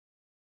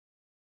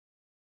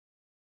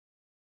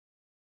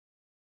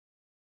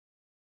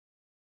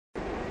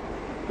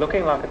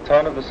Looking like a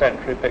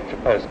turn-of-the-century picture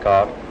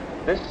postcard,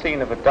 this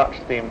scene of a Dutch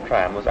steam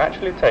tram was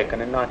actually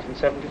taken in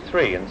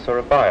 1973 in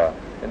Surabaya,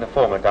 in the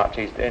former Dutch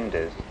East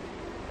Indies.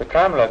 The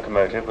tram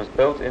locomotive was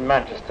built in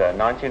Manchester in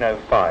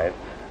 1905,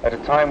 at a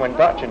time when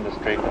Dutch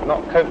industry could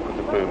not cope with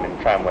the boom in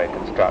tramway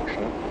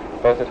construction,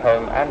 both at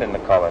home and in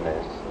the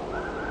colonies.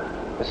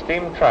 The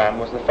steam tram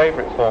was the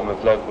favourite form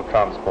of local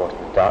transport of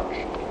the Dutch,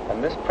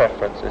 and this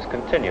preference is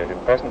continued in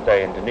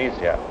present-day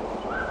Indonesia.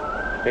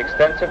 The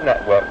extensive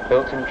network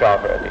built in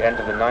Java at the end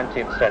of the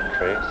 19th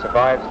century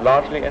survives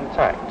largely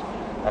intact,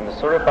 and the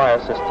Surabaya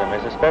system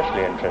is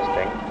especially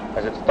interesting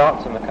as it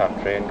starts in the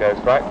country and goes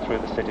right through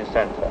the city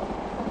centre,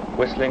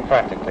 whistling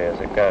frantically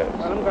as it goes.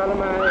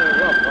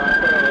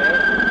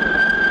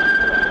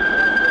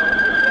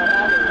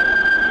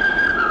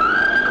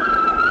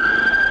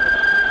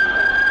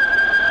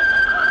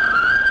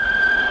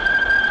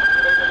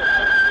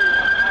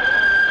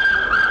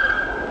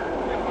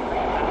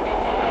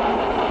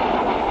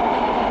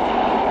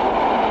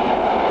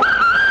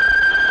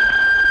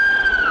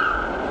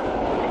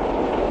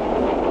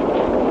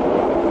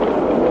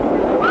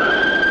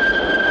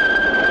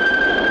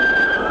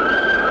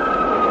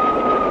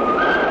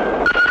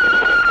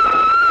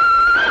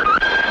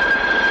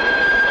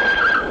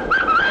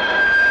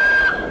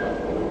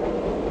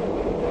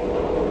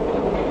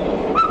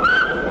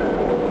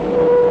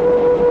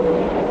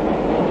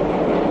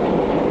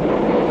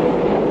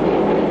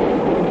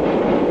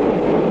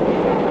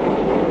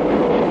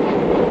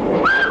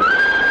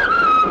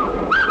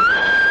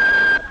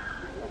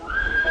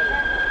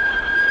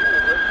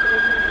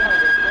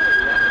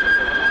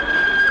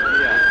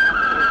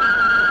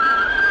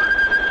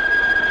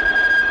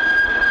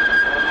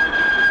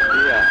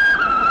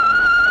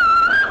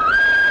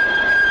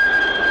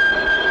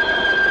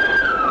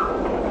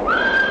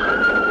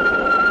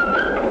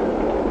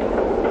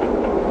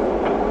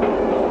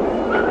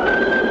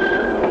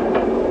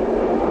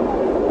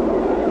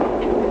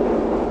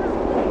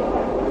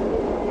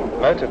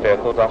 Motor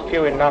vehicles are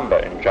few in number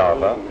in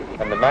Java,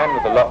 and the man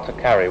with a lot to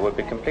carry would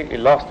be completely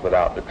lost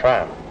without the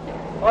tram.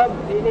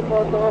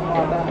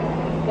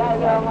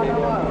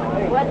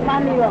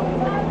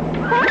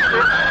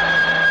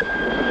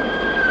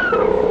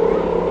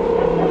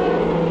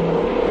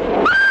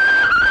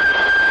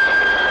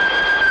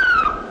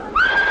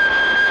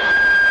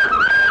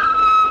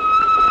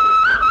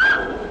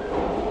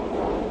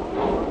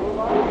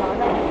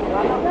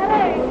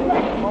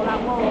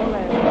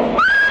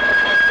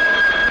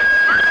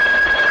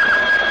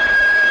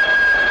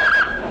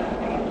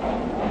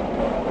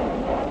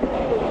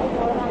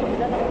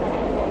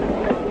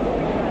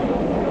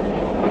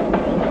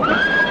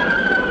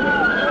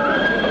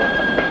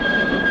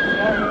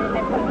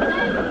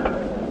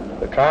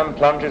 The tram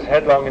plunges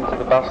headlong into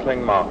the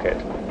bustling market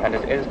and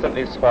is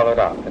instantly swallowed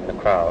up in the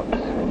crowds.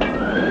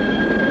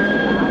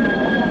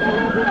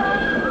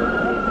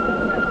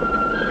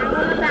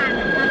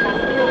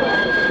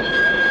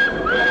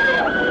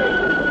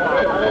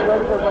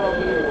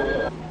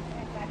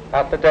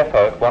 At the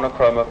depot at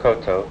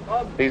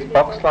Wonokromo, these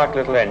box-like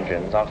little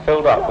engines are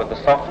filled up with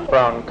the soft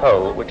brown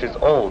coal which is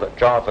all that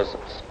Java's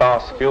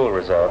sparse fuel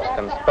reserves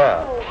can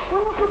spare.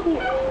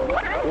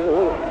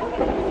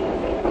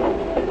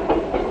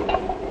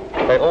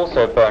 They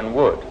also burn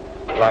wood,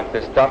 like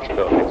this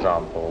Dutch-built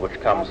example, which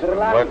comes from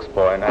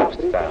Workspoor in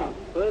Amsterdam.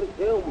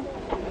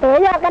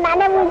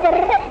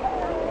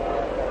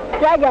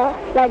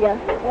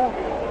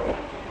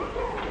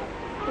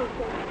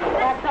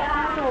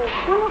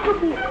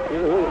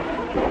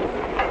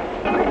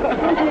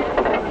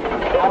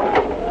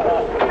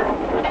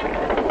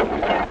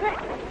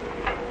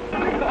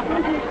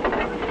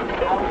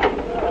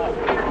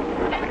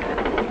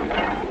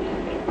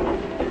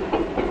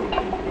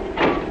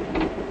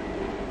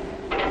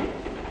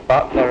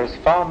 But there is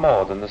far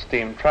more than the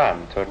steam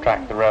tram to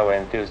attract the railway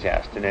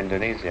enthusiast in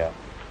Indonesia.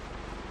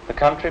 The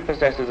country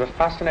possesses a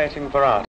fascinating variety